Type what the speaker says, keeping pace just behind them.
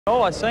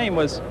All I seen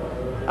was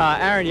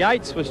Aaron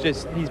Yates was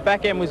just, his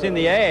back end was in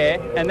the air,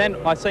 and then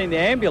I seen the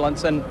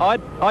ambulance, and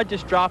I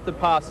just drafted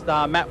past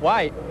Matt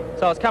Waite,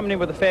 so I was coming in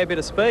with a fair bit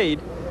of speed,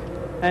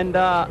 and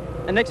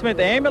next minute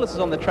the ambulance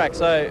was on the track,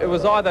 so it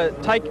was either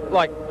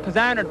because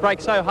Aaron had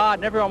braked so hard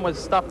and everyone was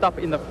stuffed up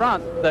in the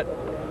front, that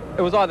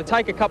it was either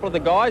take a couple of the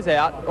guys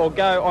out or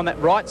go on that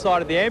right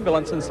side of the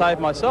ambulance and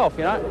save myself,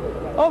 you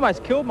know. I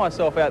almost killed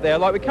myself out there.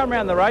 Like, we come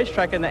around the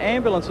racetrack and the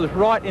ambulance was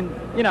right in,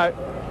 you know,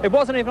 it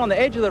wasn't even on the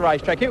edge of the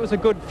racetrack. It was a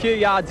good few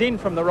yards in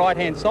from the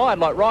right-hand side,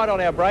 like right on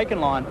our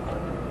braking line.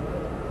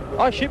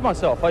 I shit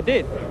myself. I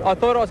did. I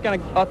thought I was going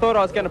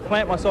to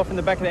plant myself in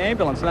the back of the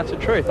ambulance, and that's the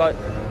truth. I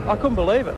couldn't believe it.